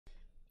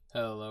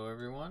Hello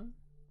everyone,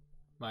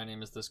 my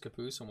name is This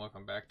Caboose and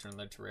welcome back to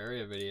another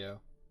Terraria video.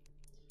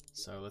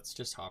 So let's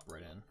just hop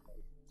right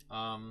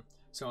in.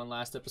 So in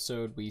last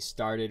episode we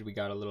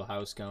got a little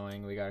house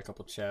going, we got a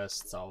couple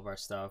chests, all of our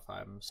stuff.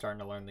 I'm starting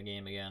to learn the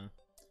game again.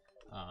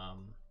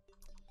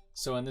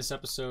 So in this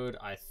episode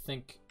I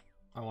think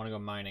I want to go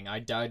mining. I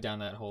died down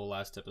that hole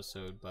last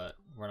episode, but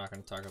we're not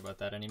going to talk about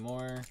that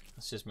anymore.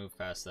 Let's just move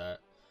past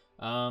that.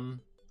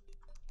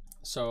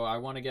 So I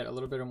want to get a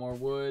little bit of more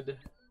wood.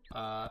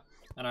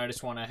 And I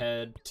just want to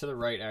head to the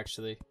right,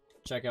 actually.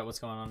 Check out what's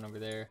going on over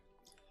there.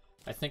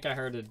 I think I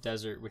heard a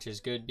desert, which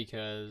is good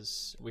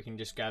because we can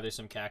just gather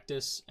some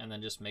cactus and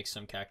then just make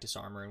some cactus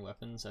armor and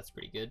weapons. That's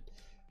pretty good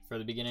for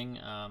the beginning.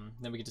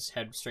 Then we can just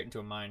head straight into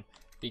a mine.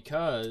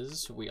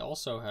 Because we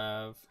also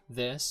have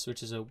this,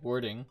 which is a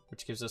warding,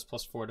 which gives us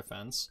 +4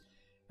 defense.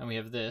 And we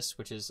have this,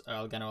 which is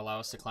going to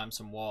allow us to climb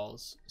some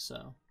walls.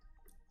 So,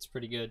 it's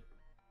pretty good.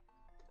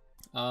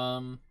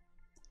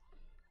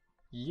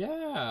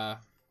 Yeah.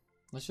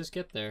 Let's just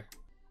get there.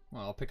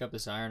 Well, I'll pick up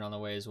this iron on the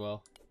way as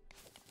well.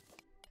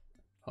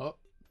 Oh,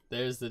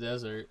 there's the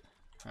desert.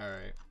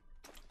 Alright.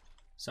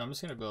 So I'm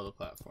just gonna build a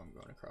platform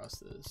going across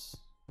this.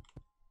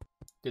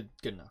 Good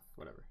enough,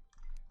 whatever.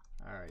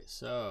 Alright,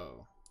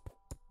 so.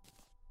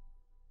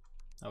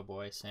 Oh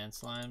boy, sand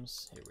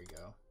slimes. Here we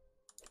go.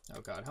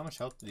 Oh god, how much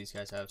health do these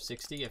guys have?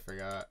 60? I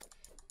forgot.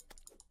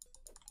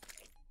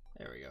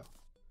 There we go.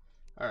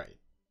 Alright.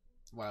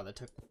 Wow, that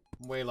took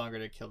way longer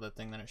to kill that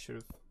thing than it should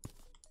have.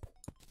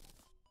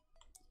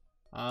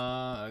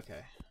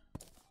 Okay.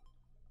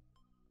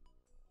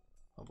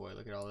 Oh boy,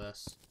 look at all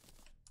this.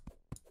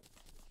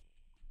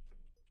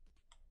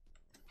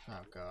 Oh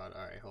god,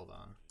 alright, hold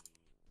on.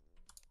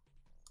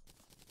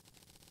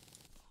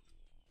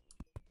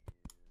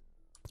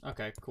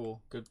 Okay,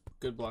 cool.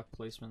 Good block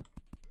placement.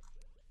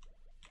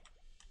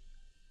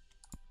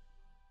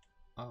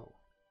 Oh.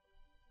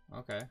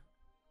 Okay.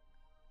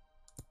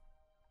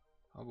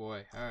 Oh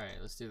boy, alright,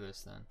 let's do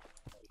this then.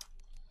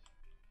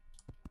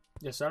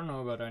 Yes, I don't know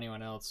about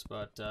anyone else,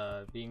 but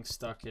being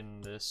stuck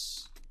in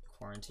this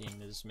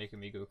quarantine is making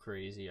me go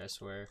crazy, I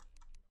swear.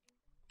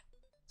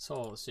 This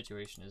whole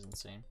situation is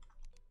insane.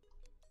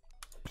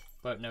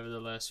 But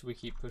nevertheless, we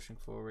keep pushing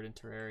forward in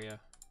Terraria.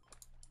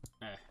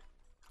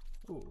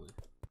 Ooh.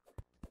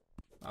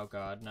 Oh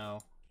god, no.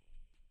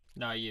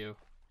 Not you.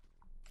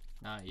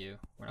 Not you.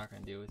 We're not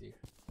gonna deal with you.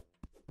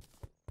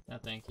 No,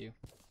 thank you.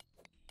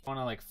 I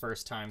wanna, like,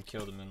 first time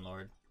kill the Moon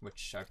Lord,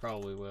 which I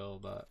probably will,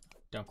 but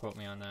don't quote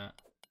me on that.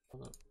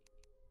 Hold up.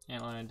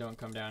 Antlion, don't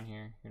come down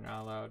here. You're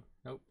not allowed.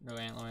 Nope, no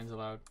antlions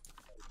allowed.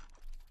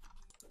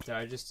 Did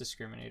I just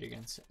discriminate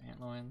against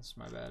antlions?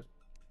 My bad.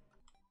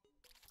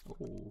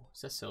 Oh,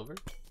 is that silver?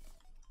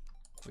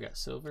 We got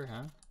silver,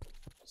 huh?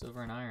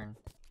 Silver and iron.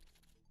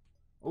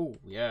 Oh,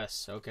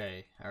 yes.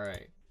 Okay.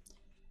 Alright.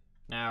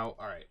 Now,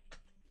 alright.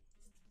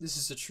 This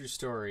is a true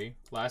story.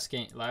 Last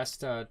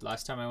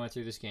time I went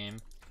through this game,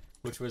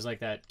 which was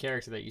like that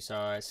character that you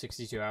saw at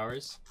 62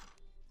 hours,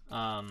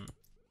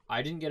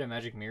 I didn't get a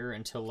magic mirror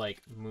until,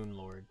 like, Moon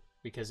Lord,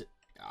 because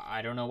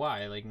I don't know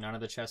why, like, none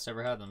of the chests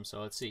ever had them,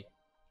 so let's see.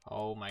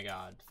 Oh my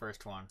god,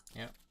 first one.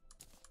 Yep.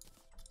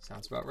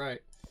 Sounds about right.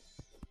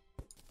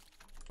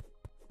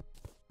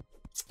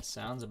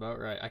 Sounds about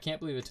right. I can't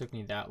believe it took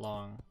me that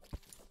long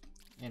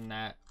in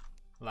that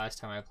last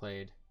time I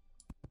played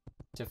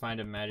to find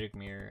a magic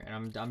mirror,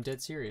 and I'm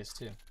dead serious,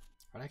 too.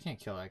 But I can't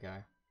kill that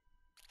guy.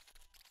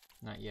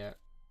 Not yet.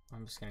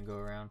 I'm just gonna go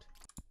around.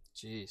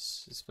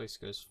 Jeez, this place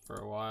goes for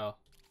a while.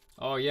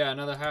 Oh yeah,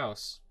 another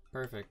house.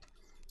 Perfect.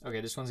 Okay,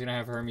 this one's gonna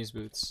have Hermes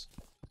boots.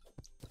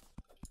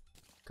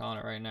 Calling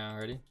it right now.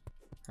 Ready?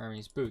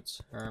 Hermes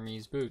boots.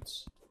 Hermes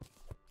boots.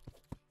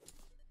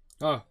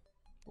 Oh.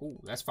 Ooh,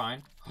 that's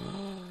fine.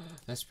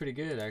 That's pretty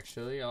good,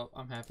 actually.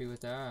 I'm happy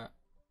with that.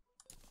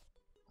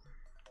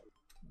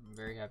 I'm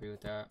very happy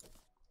with that.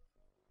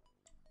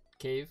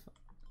 Cave.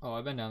 Oh,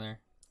 I've been down there.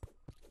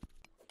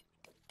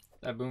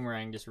 That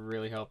boomerang just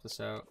really helped us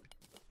out.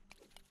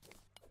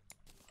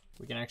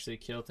 We can actually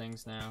kill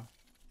things now.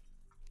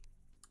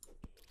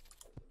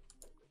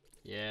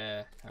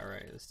 Yeah,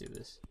 alright, let's do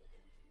this.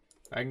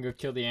 I can go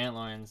kill the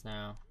antlions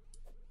now.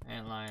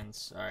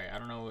 Antlions. Alright, I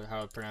don't know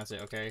how to pronounce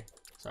it, okay?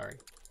 Sorry.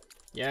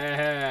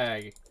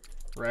 Yeah!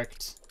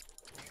 Wrecked.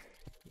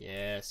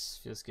 Yes,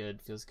 feels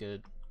good, feels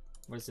good.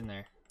 What's in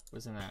there?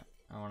 What's in that?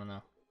 I want to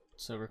know.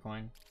 Silver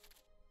coin.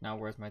 Not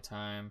worth my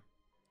time.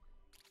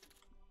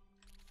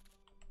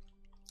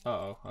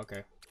 Uh-oh,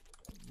 okay.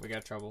 We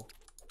got trouble.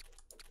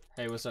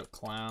 Hey, what's up,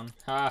 clown?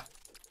 Ha!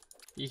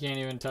 You can't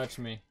even touch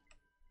me.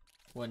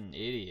 What an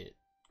idiot.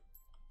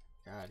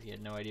 God, he had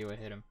no idea what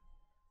hit him.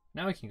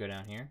 Now we can go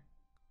down here.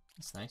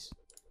 That's nice.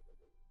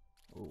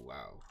 Oh,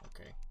 wow.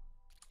 Okay.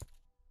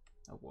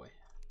 Oh, boy.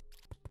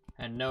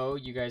 And no,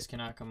 you guys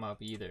cannot come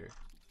up either.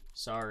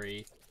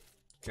 Sorry.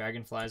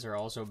 Dragonflies are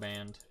also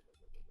banned.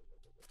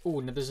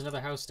 Oh, there's another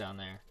house down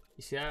there.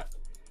 You see that?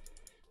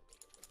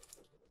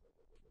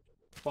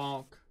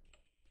 Bonk.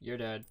 You're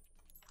dead.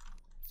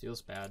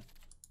 Feels bad.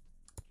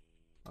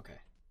 Okay.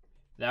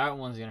 That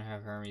one's gonna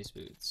have Hermes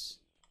boots.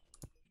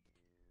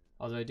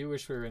 Although I do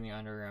wish we were in the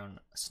underground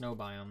snow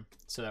biome,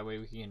 so that way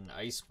we can get an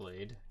ice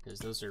blade, because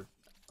those are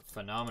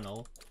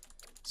phenomenal.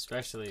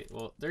 Especially,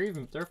 well,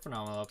 they're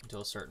phenomenal up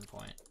until a certain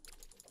point.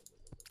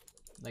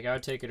 Like, I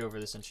would take it over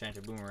this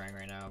enchanted boomerang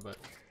right now, but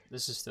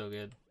this is still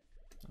good.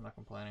 I'm not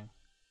complaining.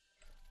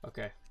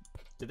 Okay.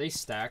 Did they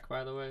stack,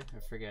 by the way? I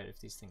forget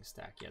if these things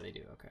stack. Yeah, they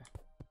do. Okay.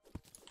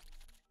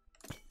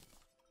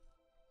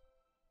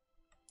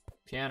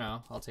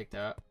 Piano. I'll take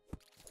that.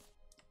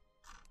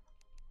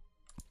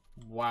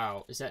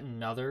 Wow. Is that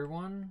another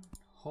one?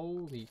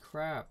 Holy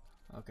crap.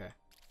 Okay.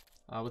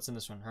 What's in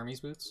this one? Hermes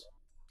boots?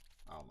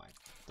 Oh my.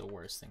 The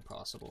worst thing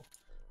possible.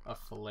 A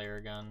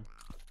flare gun.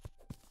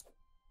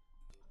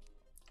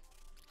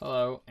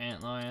 Hello,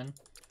 antlion.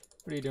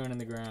 What are you doing in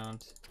the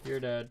ground? You're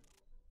dead.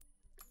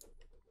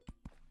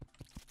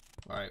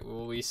 Alright,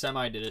 well, we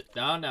semi-did it.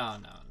 No, no,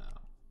 no, no.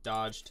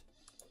 Dodged.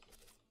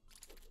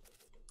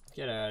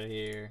 Get out of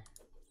here.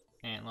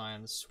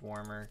 Antlion, the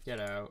swarmer. Get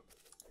out.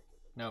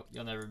 Nope,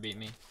 you'll never beat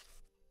me.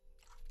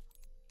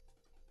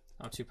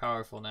 I'm too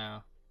powerful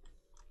now.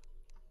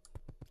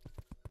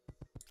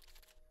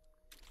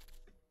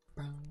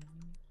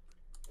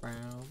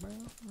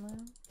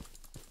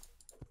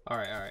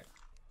 Alright, alright.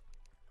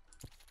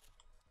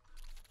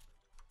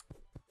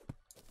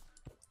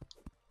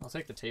 I'll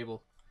take the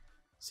table.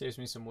 Saves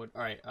me some wood.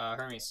 Alright,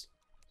 Hermes.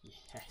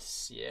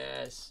 Yes,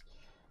 yes.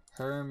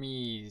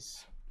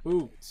 Hermes.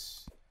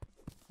 Boots.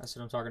 That's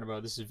what I'm talking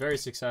about. This is very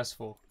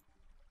successful.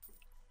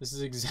 This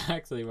is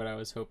exactly what I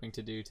was hoping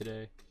to do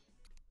today.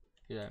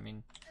 Yeah, I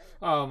mean...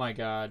 Oh my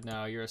god,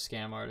 no, you're a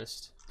scam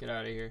artist. Get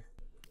out of here.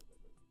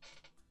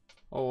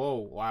 Oh,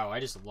 oh, wow, I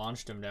just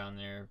launched him down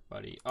there,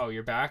 buddy. Oh,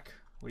 you're back?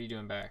 What are you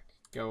doing back?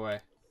 Go away.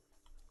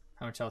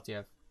 How much health do you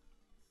have?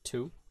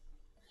 2?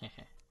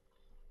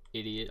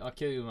 Idiot. I'll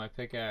kill you with my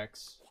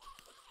pickaxe.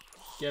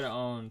 Get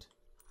owned.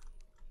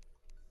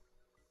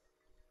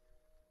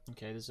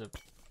 Okay, there's a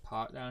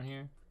pot down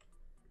here.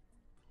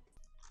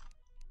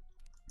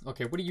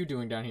 Okay, what are you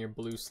doing down here,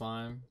 blue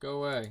slime?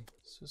 Go away.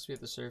 It's supposed to be at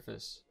the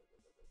surface.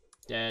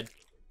 Dead.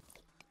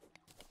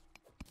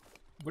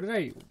 Why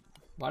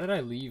did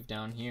I leave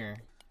down here?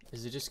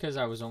 Is it just because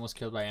I was almost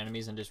killed by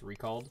enemies and just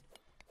recalled?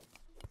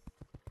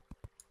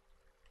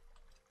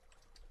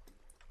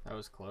 That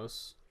was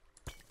close.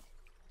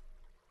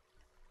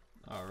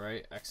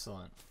 Alright,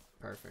 excellent.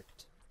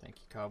 Perfect. Thank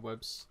you,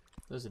 cobwebs.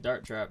 There's a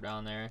dart trap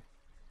down there.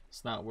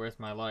 It's not worth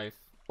my life.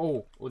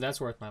 Oh, well,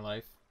 that's worth my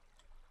life.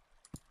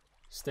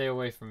 Stay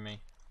away from me.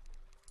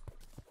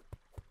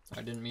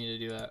 I didn't mean to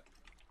do that.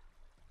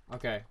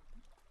 Okay.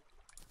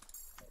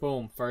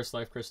 Boom, first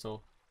life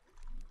crystal.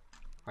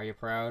 Are you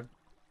proud?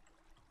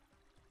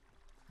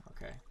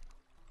 Okay.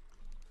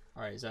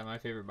 Alright, is that my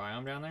favorite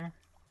biome down there?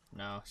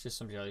 No, it's just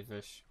some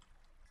jellyfish.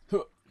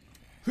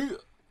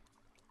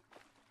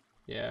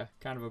 Yeah,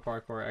 kind of a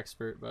parkour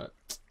expert, but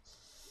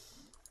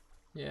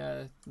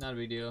yeah, not a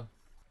big deal.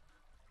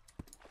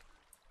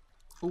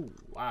 Oh,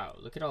 wow,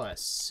 look at all that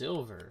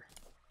silver.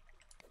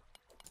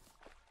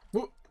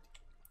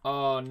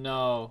 Oh,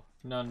 no.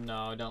 No,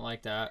 no, I don't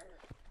like that.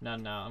 No,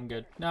 no, I'm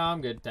good. No,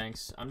 I'm good,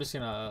 thanks. I'm just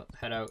gonna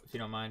head out, if you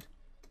don't mind.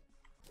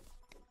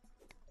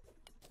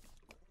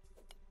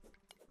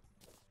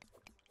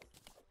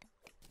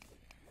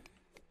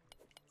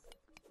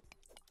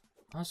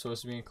 I'm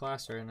supposed to be in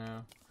class right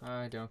now.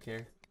 I don't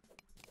care.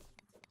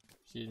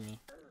 Excuse me.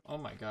 Oh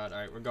my god,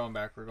 alright, we're going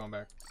back, we're going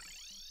back.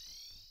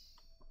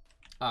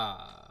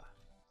 Ah,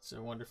 it's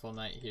a wonderful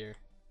night here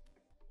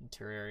in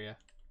Terraria.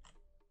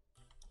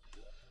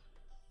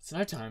 It's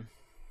nighttime.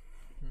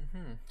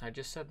 I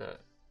just said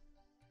that.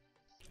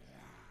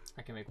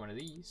 I can make one of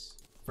these.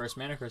 First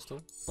mana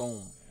crystal.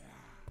 Boom.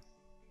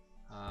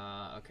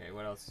 Okay,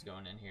 what else is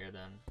going in here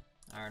then?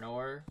 Iron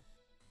ore.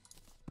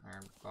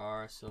 Iron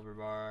bar, silver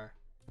bar.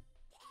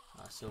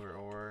 Silver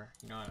ore.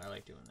 You know what? I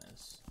like doing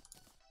this.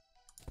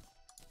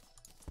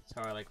 That's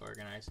how I like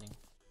organizing.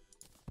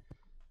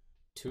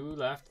 2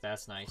 left.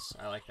 That's nice.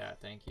 I like that.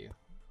 Thank you.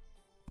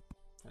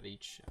 Of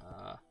each.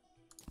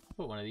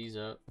 Put one of these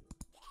up.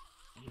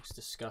 Looks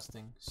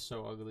disgusting.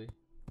 So ugly.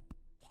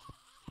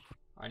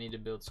 I need to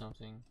build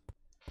something.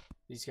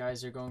 These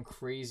guys are going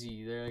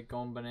crazy. They're like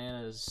going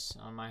bananas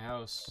on my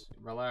house.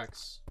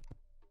 Relax.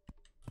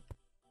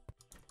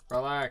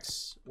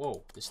 Relax.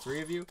 Whoa, there's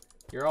 3 of you?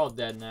 You're all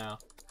dead now.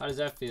 How does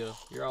that feel?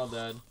 You're all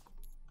dead.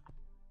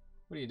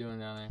 What are you doing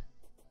down there?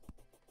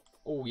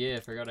 Oh yeah, I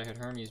forgot I had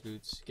Hermes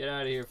boots. Get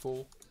out of here,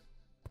 fool.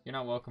 You're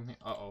not welcome here.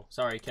 Uh-oh.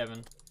 Sorry,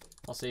 Kevin.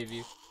 I'll save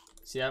you.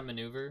 See that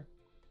maneuver?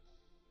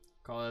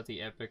 Call that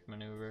the epic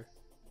maneuver.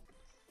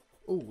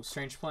 Ooh,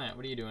 strange plant.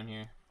 What are you doing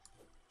here?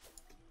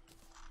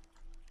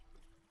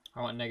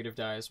 I want negative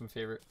dye. That's my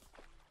favorite.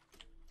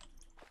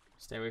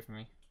 Stay away from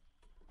me.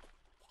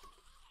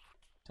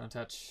 Don't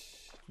touch.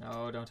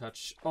 No, don't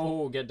touch.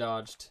 Oh, get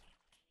dodged.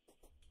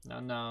 No,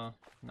 no.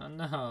 No,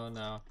 no,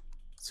 no.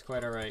 It's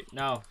quite alright.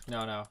 No,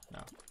 no, no,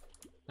 no.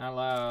 Not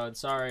allowed.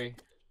 Sorry.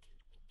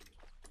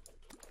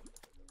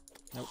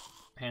 Nope.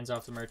 Hands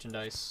off the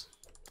merchandise.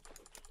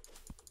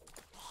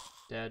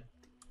 Dead.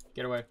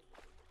 Get away.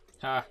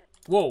 Ha.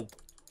 Whoa.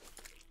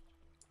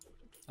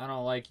 I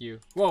don't like you.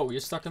 Whoa,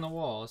 you're stuck in the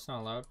wall. That's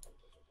not allowed.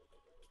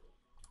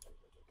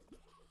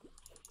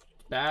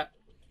 Bat.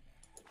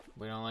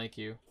 We don't like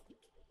you.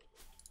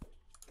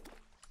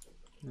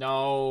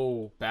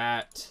 No,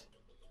 bat.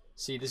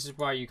 See, this is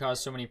why you cause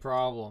so many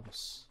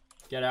problems.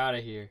 Get out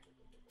of here.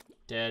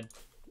 Dead.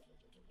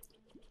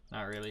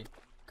 Not really.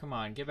 Come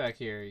on, get back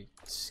here, you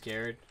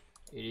scared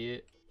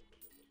idiot.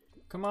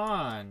 Come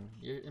on,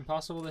 you're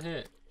impossible to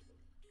hit.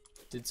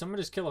 Did someone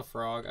just kill a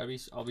frog?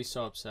 I'll be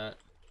so upset.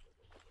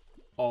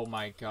 Oh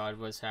my god,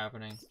 what's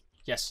happening?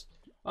 Yes.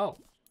 Oh,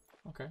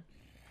 okay.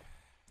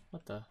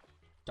 What the?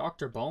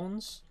 Dr.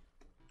 Bones?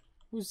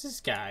 Who's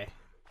this guy?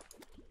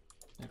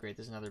 Oh great,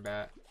 there's another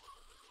bat.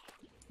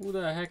 Who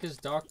the heck is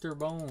Dr.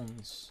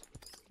 Bones?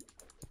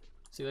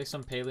 Is he like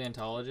some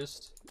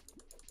paleontologist?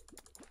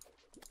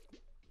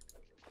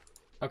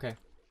 Okay,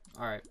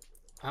 alright.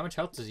 How much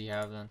health does he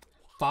have then?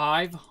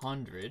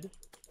 500?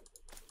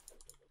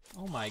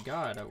 Oh my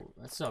god,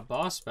 that's a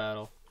boss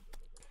battle.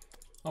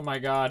 Oh my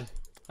god,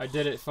 I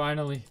did it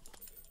finally.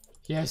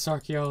 Yes,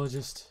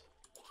 archaeologist.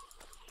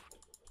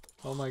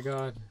 Oh my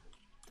god.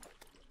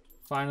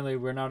 Finally,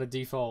 we're not a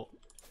default.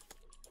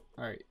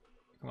 Alright,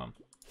 come on.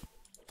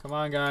 Come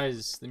on,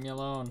 guys, leave me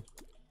alone.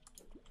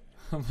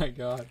 Oh my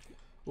god.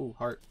 Ooh,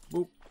 heart.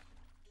 Boop.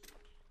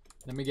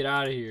 Let me get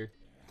out of here.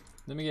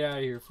 Let me get out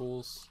of here,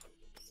 fools.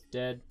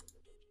 Dead.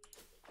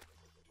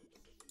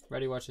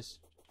 Ready, watch this.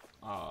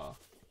 Aw.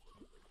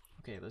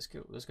 Okay, let's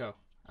go. Let's go.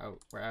 Out.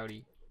 We're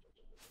outie.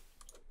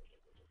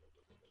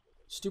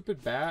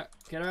 Stupid bat.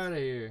 Get out of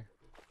here.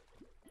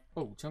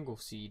 Oh, jungle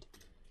seed.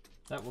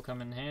 That will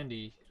come in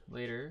handy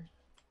later.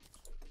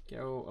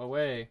 Go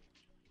away.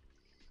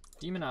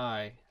 Demon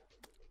eye.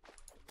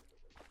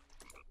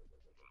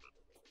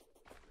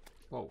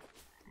 Whoa.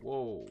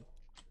 Whoa.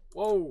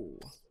 Whoa.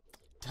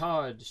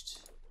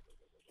 Dodged.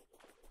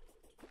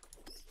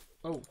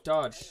 Oh,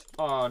 dodged.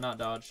 Oh, not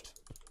dodged.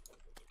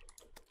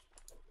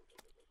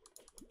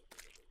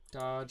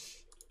 Dodge.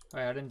 Oh,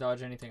 yeah, I didn't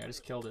dodge anything. I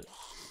just killed it.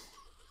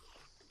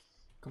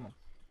 Come on.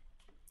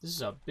 This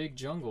is a big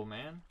jungle,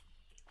 man.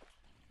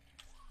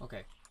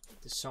 Okay.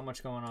 There's so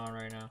much going on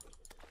right now.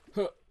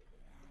 Huh.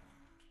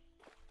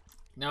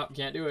 Nope,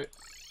 can't do it.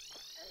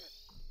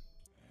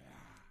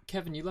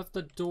 Kevin, you left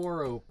the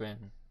door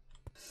open.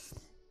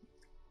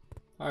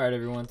 Alright,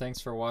 everyone. Thanks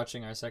for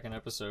watching our second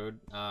episode.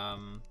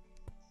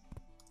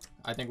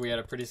 I think we had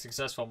a pretty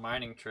successful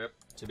mining trip,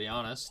 to be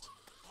honest.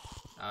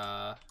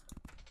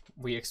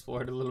 We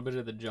explored a little bit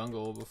of the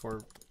jungle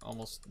before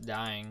almost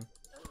dying.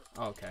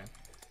 Oh, okay.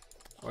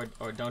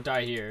 Or don't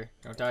die here.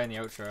 Don't die in the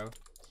outro.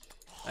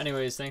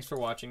 Anyways, thanks for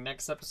watching.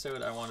 Next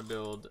episode, I want to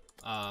build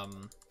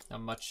a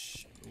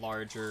much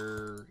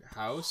larger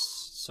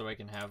house so I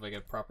can have like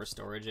a proper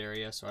storage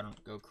area so I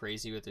don't go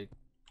crazy with a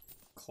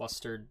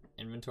clustered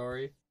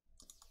inventory.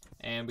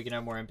 And we can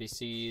have more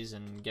NPCs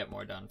and get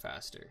more done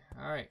faster.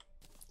 Alright.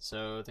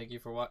 So thank you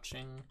for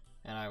watching,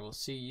 and I will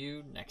see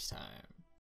you next time.